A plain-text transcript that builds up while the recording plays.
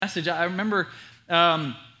Message. I remember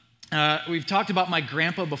we've talked about my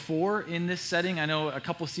grandpa before in this setting. I know a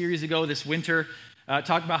couple series ago this winter,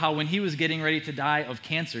 talked about how when he was getting ready to die of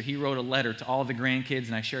cancer, he wrote a letter to all the grandkids,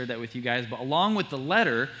 and I shared that with you guys. But along with the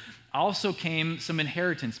letter also came some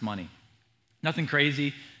inheritance money. Nothing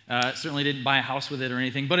crazy. Certainly didn't buy a house with it or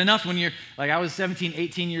anything, but enough when you're, like I was 17,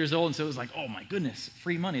 18 years old, and so it was like, oh my goodness,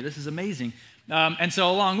 free money. This is amazing. And so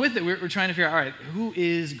along with it, we're trying to figure out, all right, who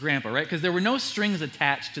is Grandpa, right? Because there were no strings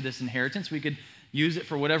attached to this inheritance. We could use it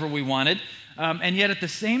for whatever we wanted. And yet at the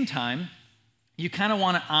same time, you kind of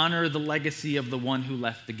want to honor the legacy of the one who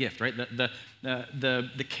left the gift, right?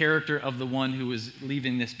 The character of the one who was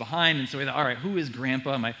leaving this behind. And so we thought, all right, who is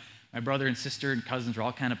Grandpa? My brother and sister and cousins were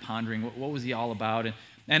all kind of pondering, what was he all about?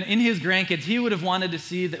 And in his grandkids, he would have wanted to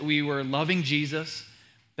see that we were loving Jesus,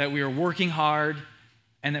 that we were working hard,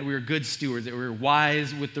 and that we were good stewards, that we were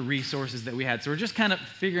wise with the resources that we had. So we're just kind of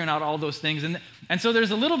figuring out all those things. And so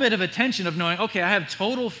there's a little bit of a tension of knowing, okay, I have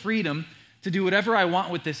total freedom to do whatever I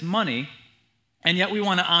want with this money, and yet we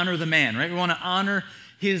want to honor the man, right? We want to honor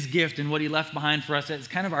his gift and what he left behind for us. It's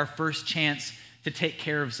kind of our first chance to take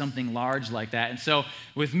care of something large like that. And so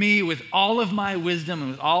with me, with all of my wisdom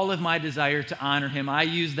and with all of my desire to honor him, I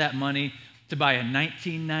used that money to buy a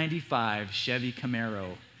 1995 Chevy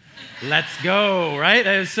Camaro. Let's go, right?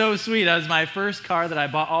 That is so sweet. That was my first car that I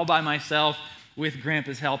bought all by myself with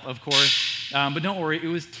Grandpa's help, of course. But don't worry, it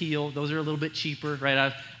was teal. Those are a little bit cheaper, right?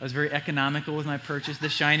 I was very economical with my purchase. The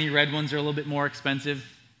shiny red ones are a little bit more expensive.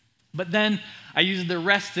 But then I used the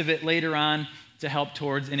rest of it later on to help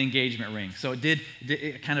towards an engagement ring. So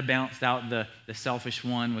it kind of balanced out the selfish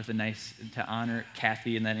one with a nice, to honor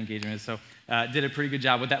Kathy in that engagement. So did a pretty good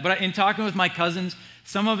job with that. But in talking with my cousins,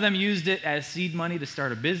 some of them used it as seed money to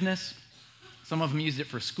start a business. Some of them used it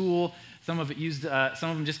for school. Some of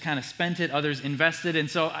them just kind of spent it. Others invested. And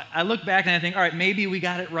so I look back and I think, all right, maybe we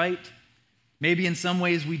got it right. Maybe in some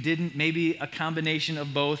ways we didn't. Maybe a combination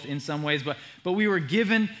of both in some ways. But we were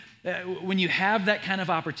given, when you have that kind of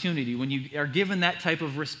opportunity, when you are given that type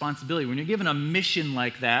of responsibility, when you're given a mission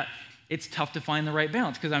like that, it's tough to find the right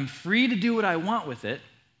balance because I'm free to do what I want with it,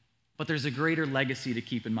 but there's a greater legacy to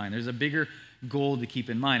keep in mind. There's a bigger goal to keep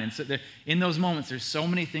in mind. And so in those moments, there's so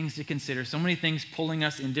many things to consider, so many things pulling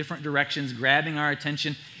us in different directions, grabbing our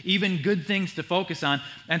attention, even good things to focus on.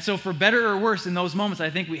 And so for better or worse, in those moments,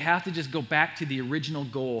 I think we have to just go back to the original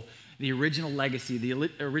goal, the original legacy,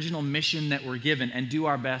 the original mission that we're given, and do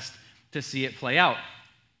our best to see it play out.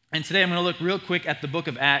 And today I'm going to look real quick at the book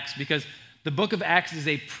of Acts, because the book of Acts is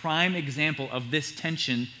a prime example of this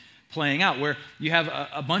tension playing out, where you have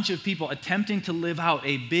a bunch of people attempting to live out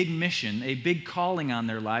a big mission, a big calling on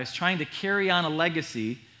their lives, trying to carry on a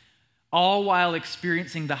legacy, all while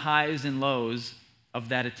experiencing the highs and lows of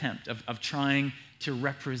that attempt, of trying to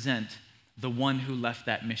represent the one who left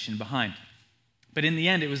that mission behind. But in the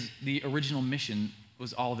end, it was the original mission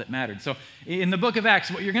was all that mattered. So in the book of Acts,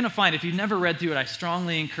 what you're going to find, if you've never read through it, I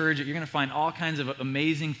strongly encourage it. You're going to find all kinds of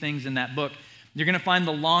amazing things in that book. You're going to find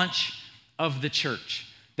the launch of the church,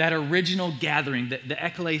 that original gathering, the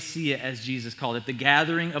ecclesia, as Jesus called it, the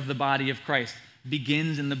gathering of the body of Christ,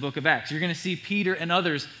 begins in the book of Acts. You're going to see Peter and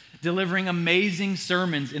others delivering amazing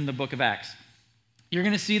sermons in the book of Acts. You're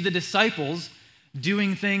going to see the disciples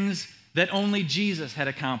doing things that only Jesus had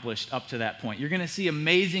accomplished up to that point. You're going to see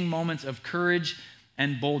amazing moments of courage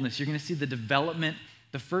and boldness. You're going to see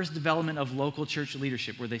the first development of local church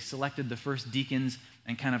leadership, where they selected the first deacons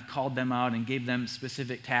and kind of called them out and gave them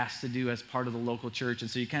specific tasks to do as part of the local church.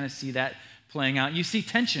 And so you kind of see that playing out. You see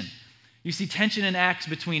tension. You see tension in Acts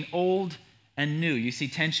between old and new. You see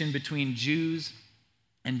tension between Jews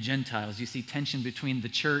and Gentiles. You see tension between the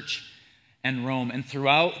church and Rome. And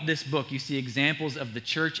throughout this book, you see examples of the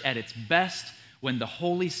church at its best, when the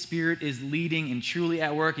Holy Spirit is leading and truly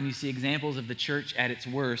at work, and you see examples of the church at its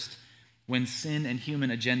worst, when sin and human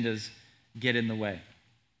agendas get in the way.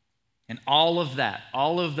 And all of that,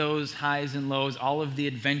 all of those highs and lows, all of the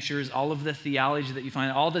adventures, all of the theology that you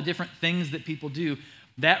find, all the different things that people do,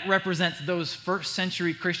 that represents those first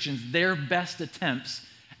century Christians, their best attempts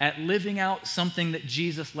at living out something that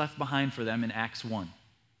Jesus left behind for them in Acts 1.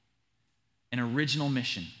 An original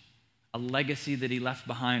mission, a legacy that he left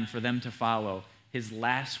behind for them to follow, his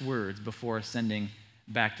last words before ascending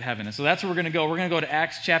back to heaven. And so that's where we're going to go. We're going to go to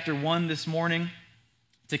Acts chapter 1 this morning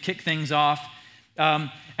to kick things off.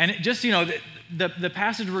 And the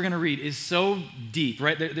passage we're going to read is so deep,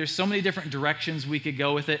 right? There's so many different directions we could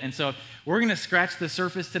go with it. And so we're going to scratch the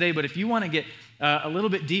surface today. But if you want to get a little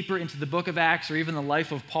bit deeper into the book of Acts or even the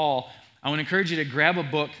life of Paul, I want to encourage you to grab a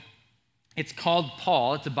book. It's called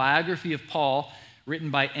Paul. It's a biography of Paul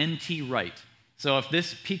written by N.T. Wright. So if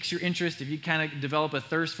this piques your interest, if you kind of develop a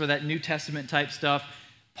thirst for that New Testament type stuff,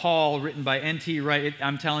 Paul, written by N.T. Wright,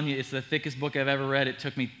 I'm telling you, it's the thickest book I've ever read. It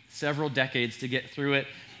took me several decades to get through it,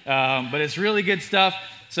 but it's really good stuff.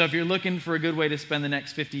 So if you're looking for a good way to spend the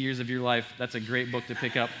next 50 years of your life, that's a great book to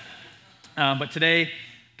pick up. But today,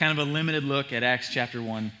 kind of a limited look at Acts chapter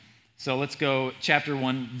 1. So let's go chapter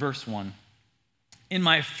 1, verse 1. In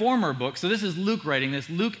my former book, so this is Luke writing this,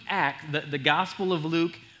 the Gospel of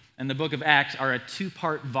Luke and the book of Acts are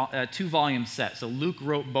a two-volume set. So Luke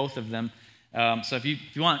wrote both of them. So if you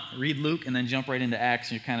want, read Luke and then jump right into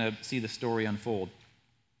Acts and you kind of see the story unfold.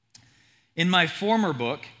 In my former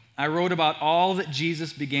book, I wrote about all that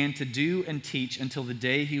Jesus began to do and teach until the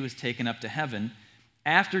day he was taken up to heaven,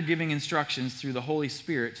 after giving instructions through the Holy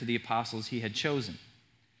Spirit to the apostles he had chosen.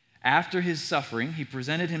 After his suffering, he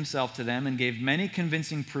presented himself to them and gave many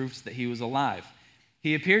convincing proofs that he was alive.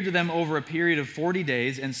 He appeared to them over a period of 40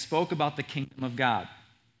 days and spoke about the kingdom of God.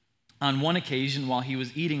 On one occasion, while he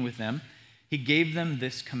was eating with them, he gave them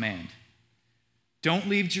this command: "Don't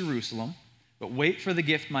leave Jerusalem, but wait for the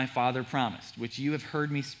gift my Father promised, which you have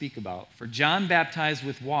heard me speak about. For John baptized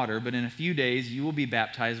with water, but in a few days you will be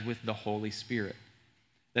baptized with the Holy Spirit."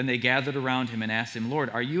 Then they gathered around him and asked him, "Lord,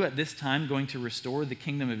 are you at this time going to restore the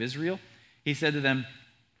kingdom of Israel?" He said to them,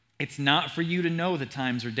 "It's not for you to know the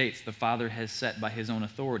times or dates the Father has set by his own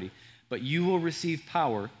authority, but you will receive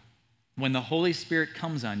power when the Holy Spirit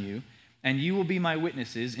comes on you, and you will be my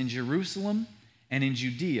witnesses in Jerusalem and in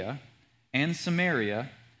Judea and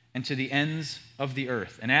Samaria and to the ends of the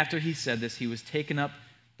earth." And after he said this, he was taken up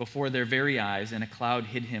before their very eyes, and a cloud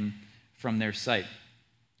hid him from their sight.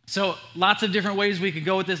 So lots of different ways we could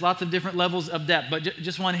go with this, lots of different levels of depth, but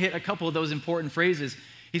just want to hit a couple of those important phrases.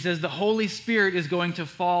 He says the Holy Spirit is going to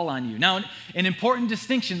fall on you. Now, an important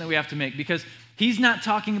distinction that we have to make, because he's not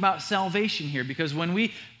talking about salvation here, because when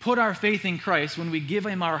we put our faith in Christ, when we give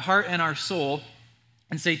him our heart and our soul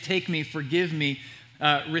and say, "Take me, forgive me,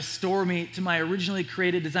 restore me to my originally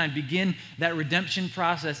created design, begin that redemption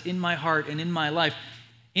process in my heart and in my life,"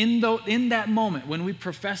 in that moment when we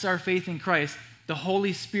profess our faith in Christ, the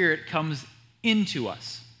Holy Spirit comes into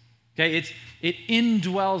us. Okay, it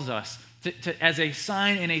indwells us as a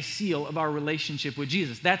sign and a seal of our relationship with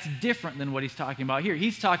Jesus. That's different than what he's talking about here.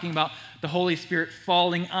 He's talking about the Holy Spirit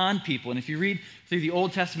falling on people. And if you read through the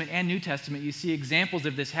Old Testament and New Testament, you see examples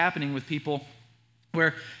of this happening with people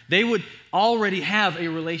where they would already have a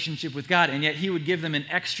relationship with God, and yet he would give them an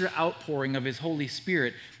extra outpouring of his Holy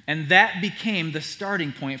Spirit. And that became the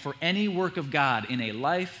starting point for any work of God in a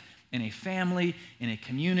life, in a family, in a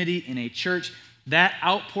community, in a church. That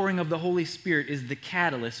outpouring of the Holy Spirit is the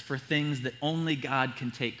catalyst for things that only God can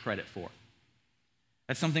take credit for.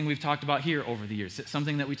 That's something we've talked about here over the years. It's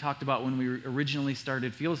something that we talked about when we originally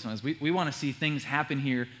started Fieldstones. We want to see things happen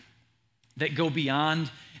here that go beyond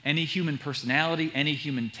any human personality, any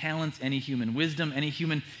human talents, any human wisdom, any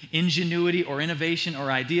human ingenuity or innovation or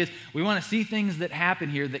ideas. We want to see things that happen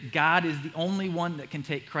here that God is the only one that can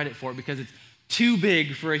take credit for, because it's too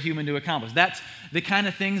big for a human to accomplish. That's the kind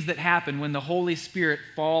of things that happen when the Holy Spirit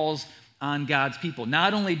falls on God's people.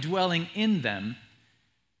 Not only dwelling in them,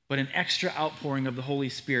 but an extra outpouring of the Holy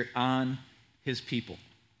Spirit on his people.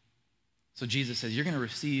 So Jesus says, you're going to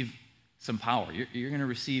receive some power. You're going to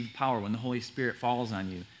receive power when the Holy Spirit falls on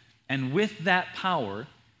you. And with that power,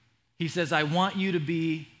 he says, I want you to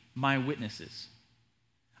be my witnesses.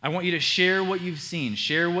 I want you to share what you've seen,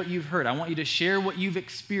 share what you've heard. I want you to share what you've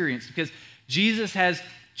experienced, because Jesus has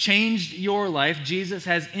changed your life. Jesus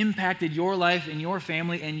has impacted your life and your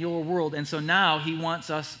family and your world. And so now he wants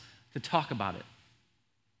us to talk about it.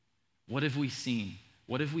 What have we seen?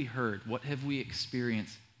 What have we heard? What have we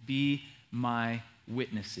experienced? Be my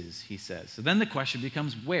witnesses, he says. So then the question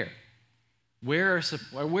becomes where? Where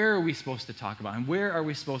are we supposed to talk about him? Where are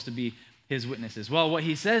we supposed to be his witnesses? Well, what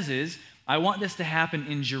he says is, I want this to happen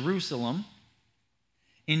in Jerusalem,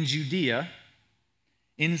 in Judea,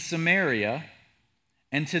 in Samaria,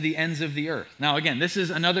 and to the ends of the earth. Now, again, this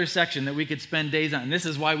is another section that we could spend days on. And this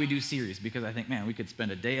is why we do series, because I think, man, we could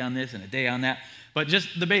spend a day on this and a day on that. But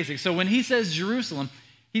just the basics. So when he says Jerusalem,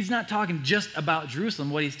 he's not talking just about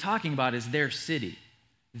Jerusalem. What he's talking about is their city,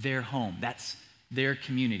 their home. That's their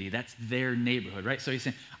community. That's their neighborhood, right? So he's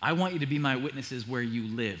saying, I want you to be my witnesses where you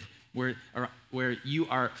live, where you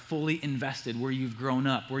are fully invested, where you've grown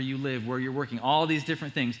up, where you live, where you're working, all these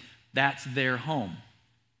different things. That's their home.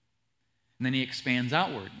 And then he expands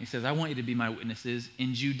outward. He says, I want you to be my witnesses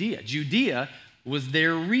in Judea. Judea was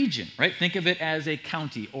their region, right? Think of it as a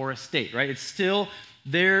county or a state, right? It's still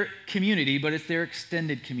their community, but it's their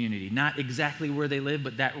extended community. Not exactly where they live,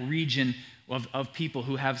 but that region of people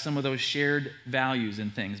who have some of those shared values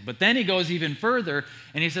and things. But then he goes even further,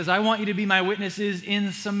 and he says, I want you to be my witnesses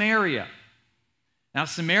in Samaria. Now,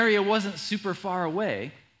 Samaria wasn't super far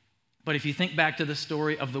away, but if you think back to the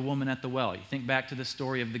story of the woman at the well, you think back to the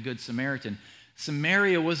story of the Good Samaritan,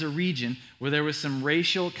 Samaria was a region where there was some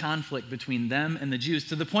racial conflict between them and the Jews,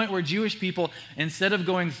 to the point where Jewish people, instead of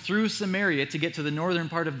going through Samaria to get to the northern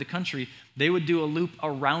part of the country, they would do a loop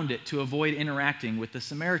around it to avoid interacting with the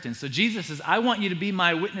Samaritans. So Jesus says, I want you to be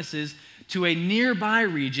my witnesses to a nearby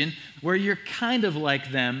region where you're kind of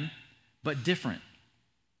like them, but different.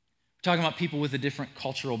 We're talking about people with a different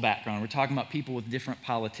cultural background. We're talking about people with different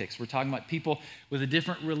politics. We're talking about people with a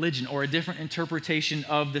different religion or a different interpretation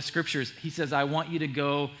of the scriptures. He says, I want you to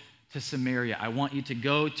go to Samaria. I want you to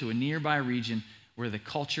go to a nearby region where the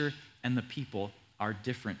culture and the people are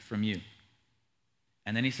different from you.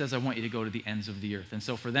 And then he says, I want you to go to the ends of the earth. And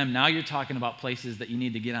so for them, now you're talking about places that you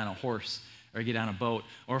need to get on a horse or get on a boat.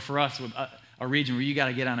 Or for us, a region where you got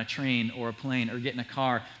to get on a train or a plane or get in a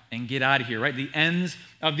car and get out of here, right? The ends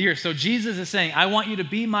of the earth. So Jesus is saying, I want you to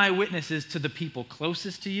be my witnesses to the people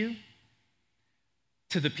closest to you,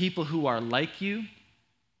 to the people who are like you,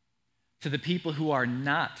 to the people who are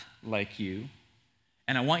not like you,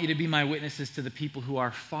 and I want you to be my witnesses to the people who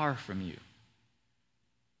are far from you.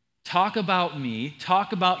 Talk about me,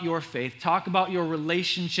 talk about your faith, talk about your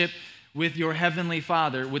relationship with your heavenly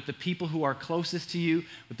Father, with the people who are closest to you,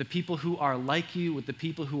 with the people who are like you, with the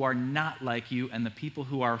people who are not like you, and the people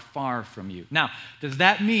who are far from you. Now, does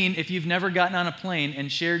that mean if you've never gotten on a plane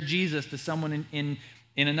and shared Jesus to someone in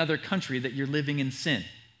another country that you're living in sin?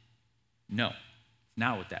 No,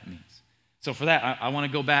 not what that means. So for that, I want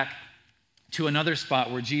to go back to another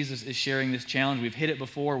spot where Jesus is sharing this challenge. We've hit it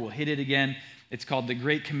before, we'll hit it again. It's called the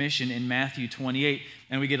Great Commission in Matthew 28,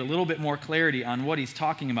 and we get a little bit more clarity on what he's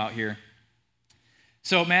talking about here.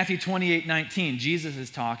 So Matthew 28:19, Jesus is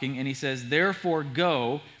talking, and he says, therefore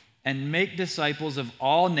go and make disciples of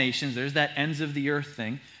all nations. There's that ends of the earth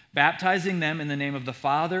thing. Baptizing them in the name of the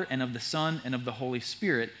Father and of the Son and of the Holy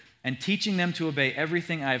Spirit, and teaching them to obey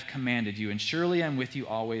everything I have commanded you. And surely I'm with you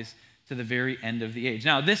always to the very end of the age.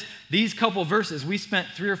 Now, these couple verses, we spent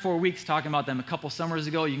 3 or 4 weeks talking about them a couple summers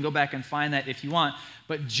ago. You can go back and find that if you want.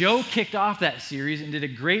 But Joe kicked off that series and did a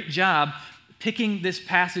great job picking this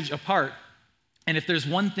passage apart. And if there's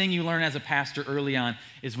one thing you learn as a pastor early on,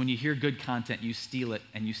 is when you hear good content, you steal it,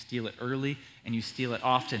 and you steal it early, and you steal it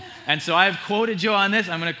often. And so I've quoted Joe on this.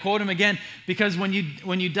 I'm going to quote him again, because when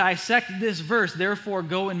you dissect this verse, therefore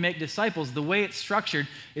go and make disciples, the way it's structured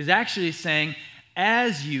is actually saying,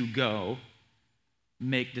 as you go,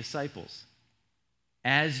 make disciples.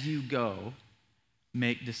 As you go,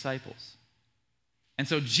 make disciples. And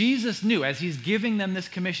so Jesus knew, as he's giving them this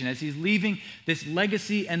commission, as he's leaving this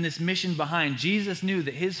legacy and this mission behind, Jesus knew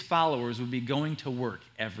that his followers would be going to work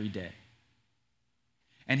every day.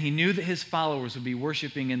 And he knew that his followers would be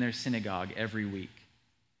worshiping in their synagogue every week.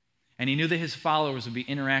 And he knew that his followers would be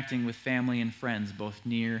interacting with family and friends, both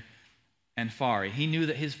near and far. He knew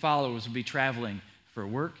that his followers would be traveling for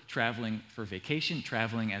work, traveling for vacation,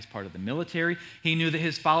 traveling as part of the military. He knew that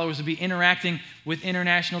his followers would be interacting with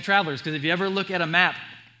international travelers, because if you ever look at a map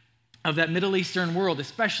of that Middle Eastern world,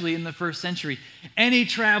 especially in the first century, any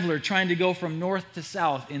traveler trying to go from north to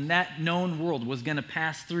south in that known world was going to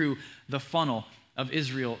pass through the funnel of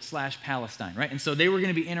Israel/Palestine, right? And so they were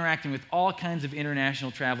going to be interacting with all kinds of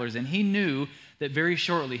international travelers, and he knew that very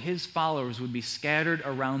shortly his followers would be scattered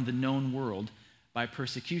around the known world by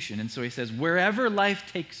persecution. And so he says, wherever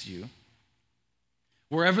life takes you,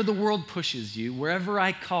 wherever the world pushes you, wherever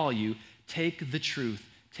I call you, take the truth,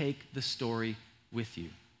 take the story with you.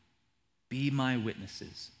 Be my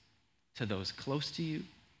witnesses to those close to you,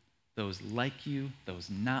 those like you, those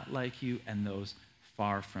not like you, and those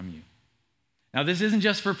far from you. Now, this isn't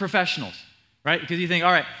just for professionals, right? Because you think,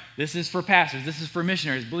 all right, this is for pastors, this is for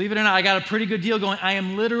missionaries. Believe it or not, I got a pretty good deal going. I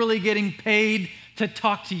am literally getting paid to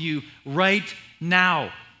talk to you right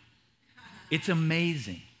now. It's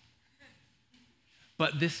amazing.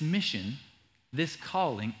 But this mission, this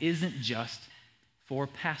calling, isn't just for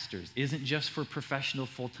pastors, isn't just for professional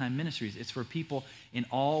full-time ministries. It's for people in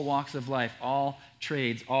all walks of life, all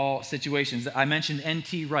trades, all situations. I mentioned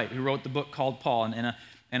N.T. Wright, who wrote the book called Paul,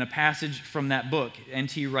 and a passage from that book,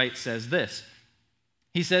 N.T. Wright says this.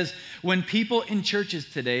 He says, when people in churches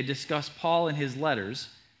today discuss Paul and his letters,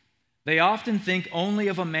 they often think only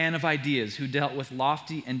of a man of ideas who dealt with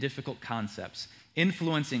lofty and difficult concepts,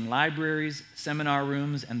 influencing libraries, seminar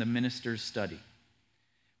rooms, and the minister's study.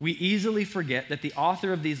 We easily forget that the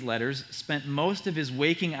author of these letters spent most of his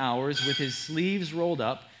waking hours with his sleeves rolled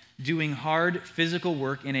up, doing hard physical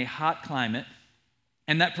work in a hot climate,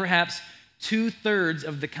 and that perhaps 2/3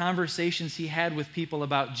 of the conversations he had with people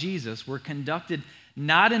about Jesus were conducted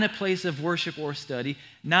not in a place of worship or study,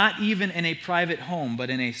 not even in a private home, but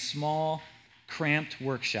in a small, cramped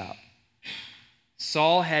workshop.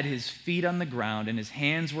 Saul had his feet on the ground and his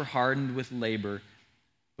hands were hardened with labor,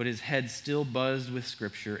 but his head still buzzed with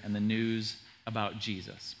Scripture and the news about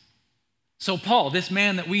Jesus. So Paul, this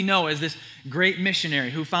man that we know as this great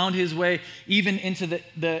missionary who found his way even into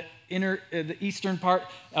the eastern part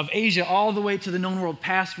of Asia, all the way to the known world,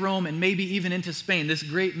 past Rome, and maybe even into Spain, this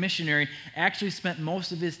great missionary actually spent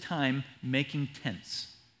most of his time making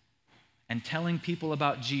tents and telling people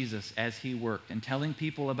about Jesus as he worked, and telling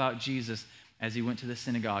people about Jesus as he went to the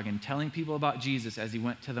synagogue, and telling people about Jesus as he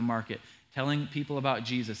went to the market, telling people about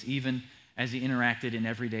Jesus even as he interacted in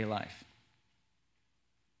everyday life.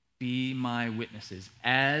 Be my witnesses.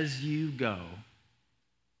 As you go,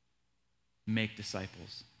 make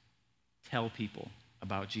disciples. Tell people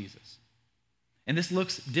about Jesus. And this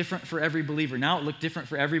looks different for every believer. Now it looked different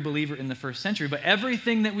for every believer in the first century, but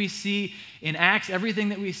everything that we see in Acts, everything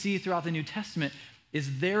that we see throughout the New Testament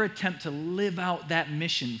is their attempt to live out that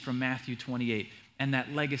mission from Matthew 28 and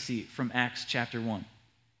that legacy from Acts chapter 1.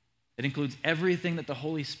 It includes everything that the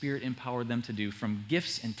Holy Spirit empowered them to do, from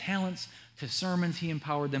gifts and talents to sermons he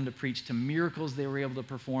empowered them to preach, to miracles they were able to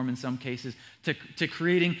perform in some cases, to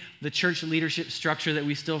creating the church leadership structure that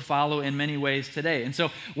we still follow in many ways today. And so,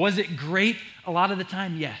 was it great a lot of the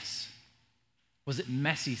time? Yes. Was it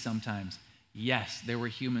messy sometimes? Yes, there were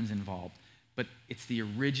humans involved. But it's the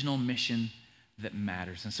original mission that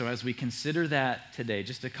matters. And so as we consider that today,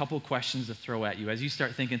 just a couple questions to throw at you as you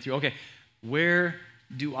start thinking through, okay, where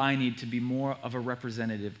do I need to be more of a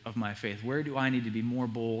representative of my faith? Where do I need to be more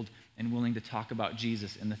bold and willing to talk about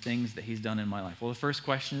Jesus and the things that he's done in my life? Well, the first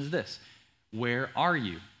question is this: where are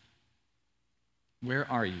you? Where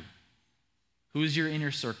are you? Who's your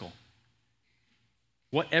inner circle?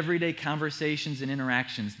 What everyday conversations and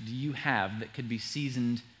interactions do you have that could be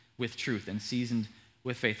seasoned with truth and seasoned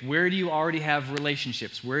with faith? Where do you already have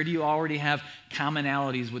relationships? Where do you already have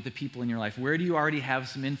commonalities with the people in your life? Where do you already have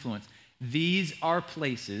some influence? These are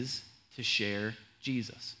places to share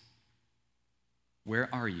Jesus. Where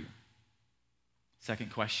are you?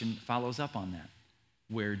 Second question follows up on that.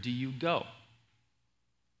 Where do you go?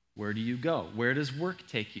 Where do you go? Where does work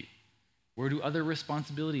take you? Where do other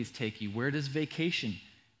responsibilities take you? Where does vacation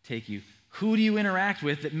take you? Who do you interact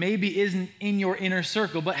with that maybe isn't in your inner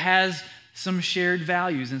circle but has some shared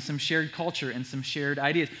values and some shared culture and some shared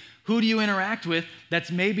ideas? Who do you interact with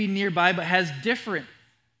that's maybe nearby but has different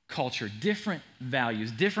culture, different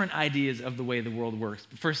values, different ideas of the way the world works?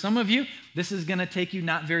 For some of you, this is going to take you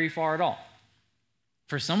not very far at all.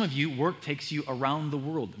 For some of you, work takes you around the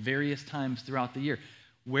world various times throughout the year.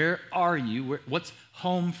 Where are you? What's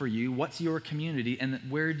home for you? What's your community? And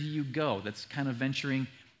where do you go? That's kind of venturing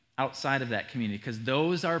outside of that community, because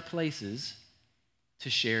those are places to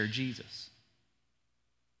share Jesus.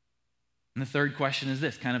 And the third question is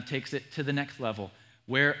this, kind of takes it to the next level.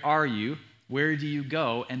 Where are you? Where do you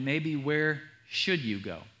go? And maybe where should you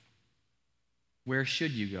go? Where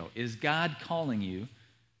should you go? Is God calling you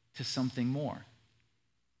to something more?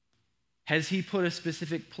 Has he put a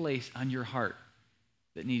specific place on your heart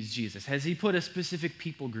that needs Jesus? Has he put a specific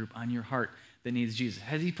people group on your heart that needs Jesus?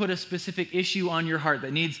 Has he put a specific issue on your heart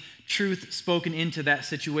that needs truth spoken into that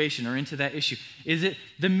situation or into that issue? Is it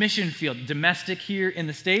the mission field, domestic here in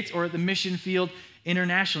the States, or the mission field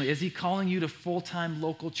internationally? Is he calling you to full-time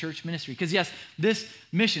local church ministry? Because yes, this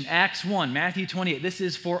mission, Acts 1, Matthew 28, this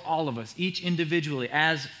is for all of us, each individually,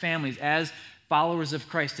 as families, as followers of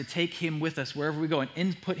Christ, to take him with us wherever we go and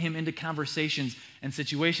input him into conversations and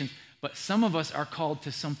situations. But some of us are called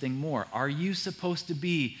to something more. Are you supposed to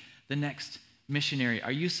be the next missionary?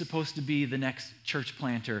 Are you supposed to be the next church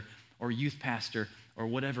planter or youth pastor or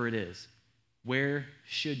whatever it is? Where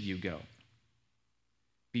should you go?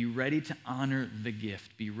 Be ready to honor the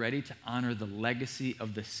gift. Be ready to honor the legacy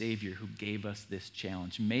of the Savior who gave us this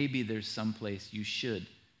challenge. Maybe there's some place you should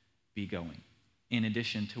be going in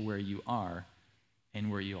addition to where you are and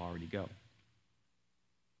where you already go.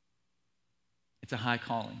 It's a high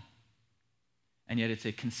calling, and yet it's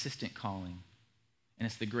a consistent calling, and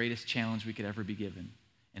it's the greatest challenge we could ever be given.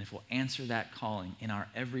 And if we'll answer that calling in our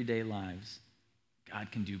everyday lives, God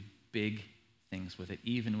can do big things with it,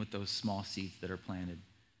 even with those small seeds that are planted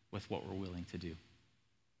with what we're willing to do.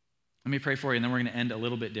 Let me pray for you, and then we're going to end a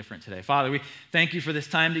little bit different today. Father, we thank you for this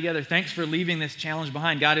time together. Thanks for leaving this challenge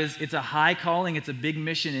behind. God, it's a high calling, it's a big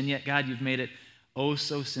mission, and yet, God, you've made it oh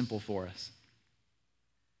so simple for us.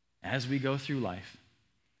 As we go through life,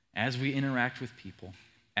 as we interact with people,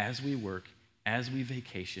 as we work, as we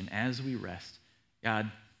vacation, as we rest,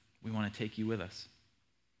 God, we want to take you with us.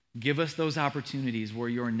 Give us those opportunities where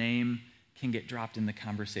your name can get dropped in the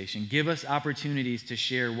conversation. Give us opportunities to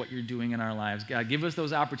share what you're doing in our lives. God, give us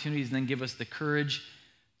those opportunities and then give us the courage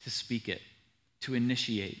to speak it, to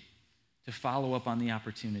initiate, to follow up on the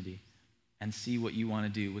opportunity and see what you want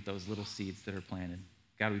to do with those little seeds that are planted.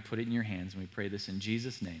 God, we put it in your hands and we pray this in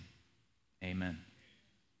Jesus' name. Amen.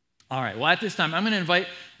 All right, well, at this time, I'm going to invite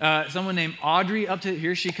someone named Audrey up to,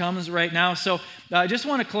 here she comes right now. So I just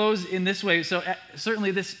want to close in this way. So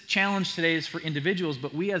certainly this challenge today is for individuals,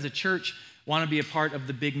 but we as a church want to be a part of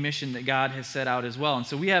the big mission that God has set out as well. And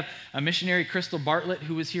so we have a missionary, Crystal Bartlett,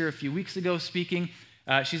 who was here a few weeks ago speaking.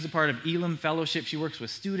 She's a part of Elam Fellowship. She works with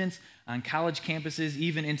students on college campuses,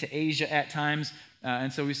 even into Asia at times.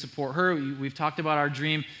 And so we support her. We've talked about our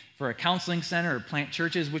dream for a counseling center or plant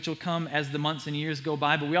churches, which will come as the months and years go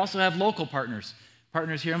by. But we also have local partners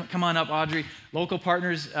here. Come on up, Audrey. Local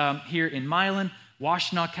partners here in Milan,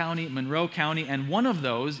 Washtenaw County, Monroe County, and one of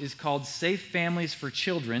those is called Safe Families for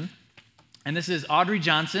Children. And this is Audrey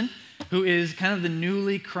Johnson, who is kind of the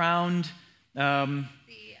newly crowned, it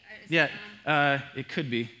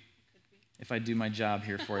could be, if I do my job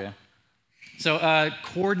here for you. So,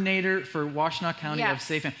 coordinator for Washtenaw County of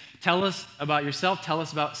Safe Families. Tell us about yourself. Tell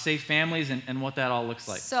us about Safe Families and what that all looks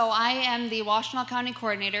like. So, I am the Washtenaw County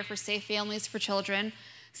coordinator for Safe Families for Children.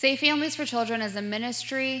 Safe Families for Children is a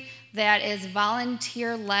ministry that is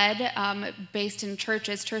volunteer-led, based in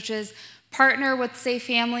churches. Churches partner with Safe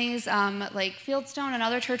Families, like Fieldstone and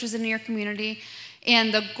other churches in your community.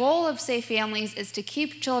 And the goal of Safe Families is to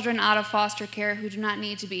keep children out of foster care who do not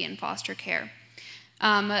need to be in foster care.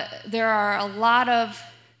 There are a lot of,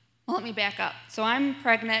 well, let me back up. So I'm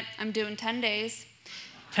pregnant. I'm doing 10 days.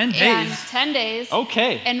 10 days? 10 days.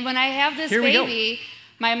 Okay. And when I have this baby,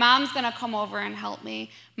 my mom's going to come over and help me.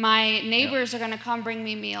 My neighbors are going to come bring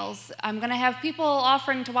me meals. I'm going to have people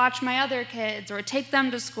offering to watch my other kids or take them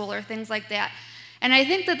to school or things like that. And I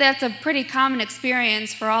think that that's a pretty common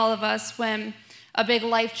experience for all of us when a big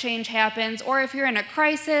life change happens, or if you're in a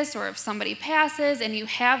crisis, or if somebody passes and you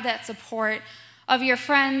have that support of your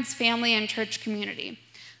friends, family, and church community.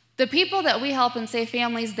 The people that we help in Safe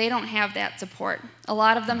Families, they don't have that support. A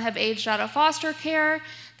lot of them have aged out of foster care.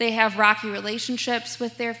 They have rocky relationships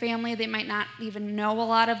with their family. They might not even know a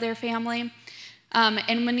lot of their family.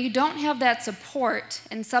 And when you don't have that support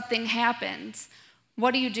and something happens,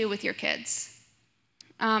 what do you do with your kids?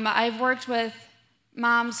 I've worked with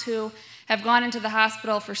moms who have gone into the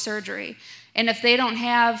hospital for surgery, and if they don't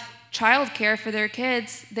have child care for their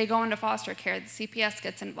kids, they go into foster care. The CPS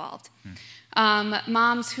gets involved.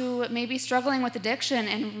 Moms who may be struggling with addiction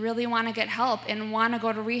and really want to get help and want to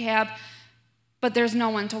go to rehab, but there's no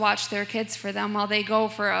one to watch their kids for them while they go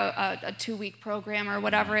for a 2-week program or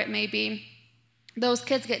whatever it may be. Those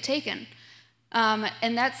kids get taken.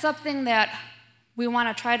 And that's something that we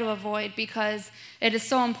want to try to avoid because it is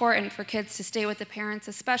so important for kids to stay with the parents,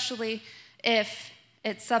 especially if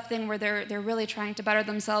it's something where they're really trying to better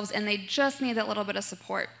themselves and they just need that little bit of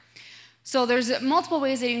support. So there's multiple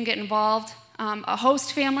ways that you can get involved. A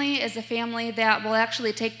host family is a family that will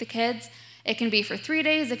actually take the kids. It can be for 3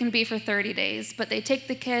 days, it can be for 30 days, but they take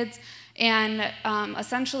the kids and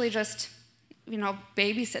essentially just,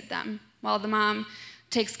 babysit them while the mom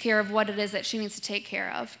takes care of what it is that she needs to take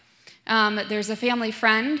care of. There's a family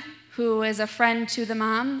friend who is a friend to the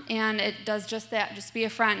mom, and it does just that, just be a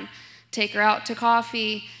friend. Take her out to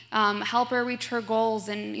coffee, help her reach her goals,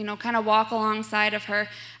 and kind of walk alongside of her.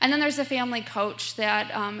 And then there's a family coach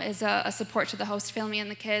that is a support to the host family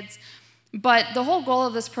and the kids. But the whole goal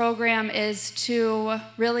of this program is to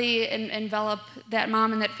really envelop that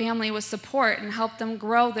mom and that family with support and help them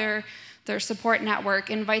grow their support network,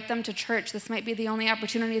 invite them to church. This might be the only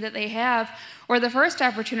opportunity that they have, or the first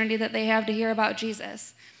opportunity that they have to hear about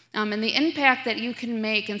Jesus. And the impact that you can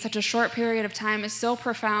make in such a short period of time is so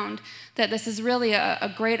profound that this is really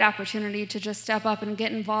a great opportunity to just step up and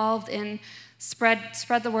get involved and spread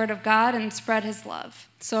the word of God and spread his love.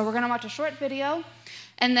 So we're going to watch a short video,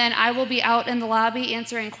 and then I will be out in the lobby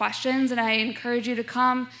answering questions, and I encourage you to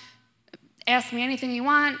come, ask me anything you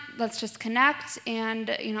want. Let's just connect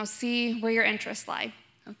and see where your interests lie.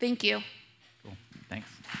 So thank you. Cool. Thanks.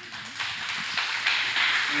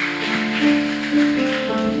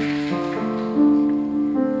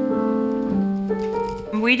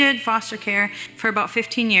 We did foster care for about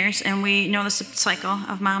 15 years, and we know the cycle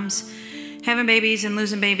of moms having babies and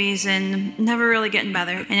losing babies and never really getting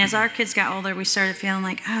better. And as our kids got older, we started feeling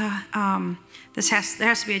like, there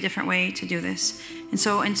has to be a different way to do this. And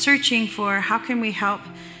so in searching for how can we help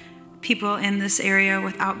people in this area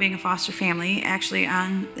without being a foster family. Actually,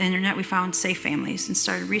 on the internet, we found Safe Families and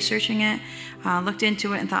started researching it, looked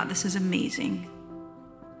into it, and thought this is amazing.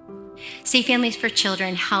 Safe Families for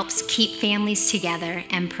Children helps keep families together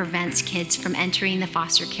and prevents kids from entering the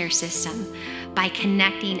foster care system by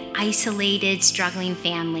connecting isolated, struggling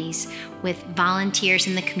families with volunteers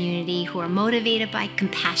in the community who are motivated by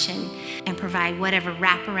compassion and provide whatever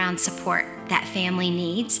wraparound support that family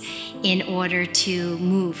needs in order to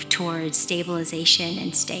move towards stabilization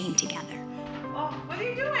and staying together. Oh, what are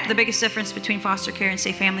you doing? The biggest difference between foster care and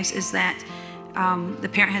Safe Families is that the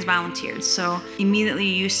parent has volunteered, so immediately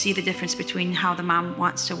you see the difference between how the mom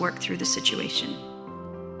wants to work through the situation.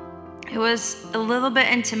 It was a little bit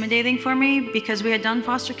intimidating for me because we had done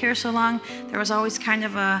foster care so long. There was always kind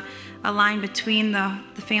of a line between the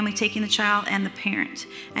family taking the child and the parent.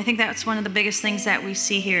 I think that's one of the biggest things that we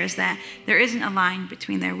see here is that there isn't a line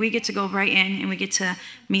between there. We get to go right in and we get to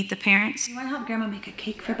meet the parents. You want to help Grandma make a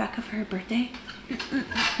cake for Becca for her birthday?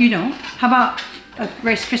 You don't? How about a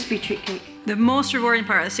Rice Krispie treat cake? The most rewarding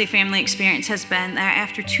part of the Safe Family experience has been that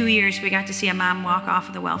after 2 years, we got to see a mom walk off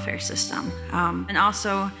of the welfare system. And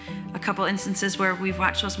also a couple instances where we've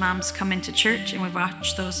watched those moms come into church and we've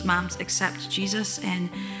watched those moms accept Jesus. And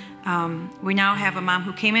we now have a mom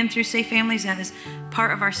who came in through Safe Families that is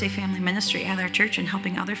part of our Safe Family ministry at our church and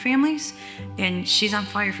helping other families. And she's on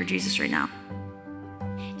fire for Jesus right now.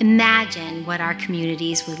 Imagine what our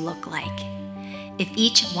communities would look like if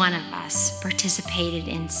each one of us participated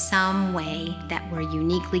in some way that we're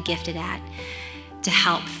uniquely gifted at to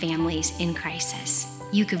help families in crisis.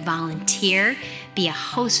 You could volunteer, be a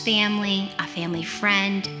host family, a family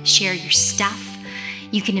friend, share your stuff.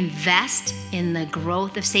 You can invest in the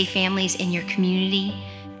growth of Safe Families in your community.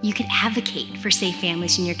 You can advocate for Safe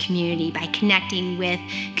Families in your community by connecting with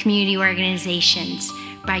community organizations,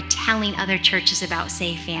 by telling other churches about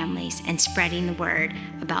Safe Families and spreading the word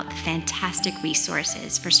about the fantastic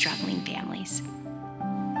resources for struggling families.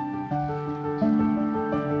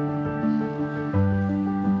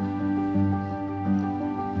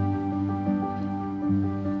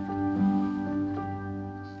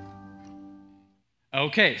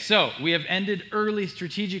 Okay, so we have ended early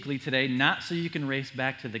strategically today, not so you can race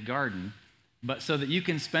back to the garden, but so that you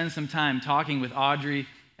can spend some time talking with Audrey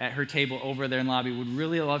at her table over there in the lobby. Would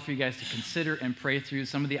really love for you guys to consider and pray through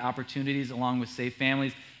some of the opportunities along with Safe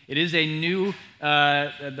Families. It is a new,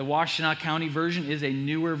 the Washtenaw County version is a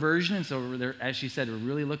newer version, and so as she said, we're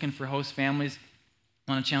really looking for host families.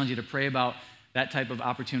 I want to challenge you to pray about that type of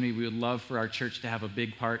opportunity. We would love for our church to have a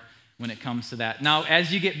big part when it comes to that. Now,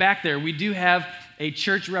 as you get back there, we do have a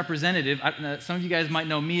church representative. Some of you guys might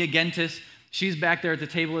know Mia Gentis. She's back there at the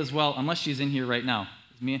table as well, unless she's in here right now.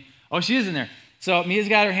 Is Mia? Oh, she is in there. So Mia's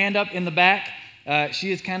got her hand up in the back.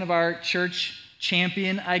 She is kind of our church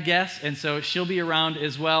champion, I guess, and so she'll be around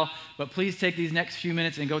as well. But please take these next few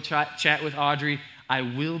minutes and go chat with Audrey. I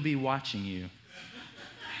will be watching you.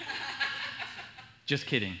 Just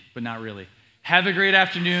kidding, but not really. Have a great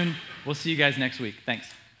afternoon. We'll see you guys next week. Thanks.